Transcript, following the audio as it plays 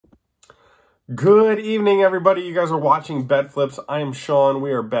Good evening, everybody. You guys are watching Bet Flips. I am Sean.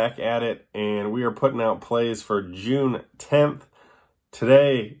 We are back at it, and we are putting out plays for June 10th.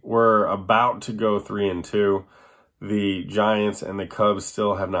 Today, we're about to go 3-2. The Giants and the Cubs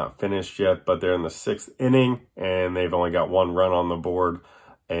still have not finished yet, but they're in the 6th inning, and they've only got one run on the board,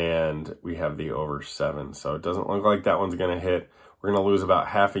 and we have the over 7. So it doesn't look like that one's going to hit. We're going to lose about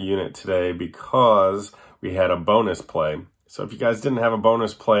half a unit today because we had a bonus play. So if you guys didn't have a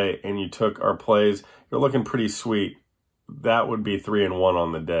bonus play and you took our plays, you're looking pretty sweet. That would be 3-1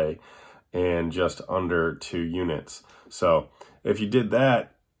 on the day and just under 2 units. So if you did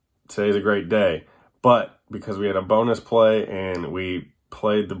that, today's a great day. But because we had a bonus play and we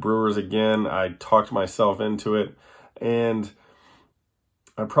played the Brewers again, I talked myself into it. And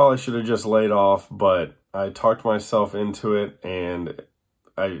I probably should have just laid off, but I talked myself into it and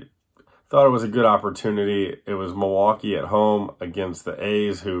I thought it was a good opportunity. It was Milwaukee at home against the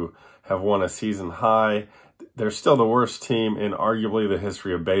A's, who have won a season high. They're still the worst team in arguably the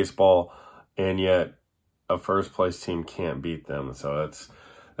history of baseball, and yet a first-place team can't beat them. So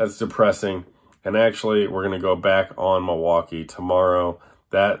that's depressing. And actually, we're going to go back on Milwaukee tomorrow.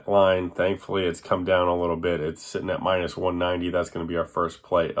 That line, thankfully, it's come down a little bit. It's sitting at -190. That's going to be our first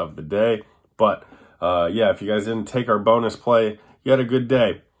play of the day. But, yeah, if you guys didn't take our bonus play, you had a good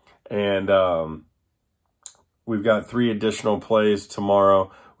day. And we've got 3 additional plays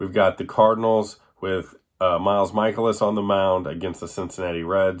tomorrow. We've got the Cardinals with Miles Mikolas on the mound against the Cincinnati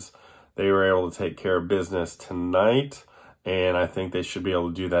Reds. They were able to take care of business tonight, and I think they should be able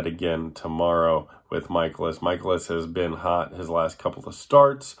to do that again tomorrow with Mikolas. Mikolas has been hot his last couple of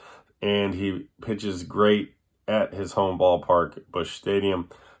starts, and he pitches great at his home ballpark, Busch Stadium.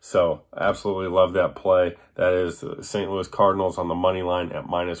 So absolutely love that play. That is the St. Louis Cardinals on the money line at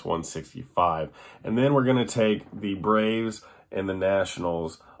 -165. And then we're going to take the Braves and the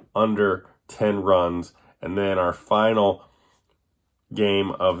Nationals under 10 runs. And then our final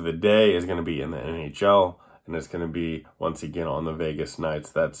game of the day is going to be in the NHL. And it's going to be, once again, on the Vegas Knights.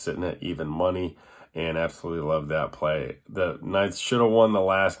 That's sitting at even money. And absolutely love that play. The Knights should have won the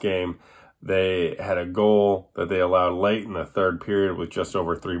last game. They had a goal that they allowed late in the third period with just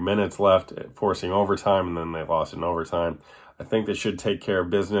over 3 minutes left, forcing overtime, and then they lost in overtime. I think they should take care of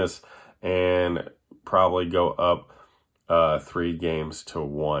business and probably go up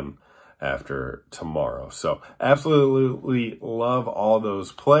 3-1 after tomorrow. So absolutely love all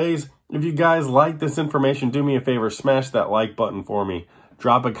those plays. If you guys like this information, do me a favor, smash that like button for me.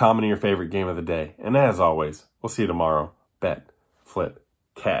 Drop a comment on your favorite game of the day. And as always, we'll see you tomorrow. Bet, flip,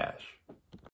 cash.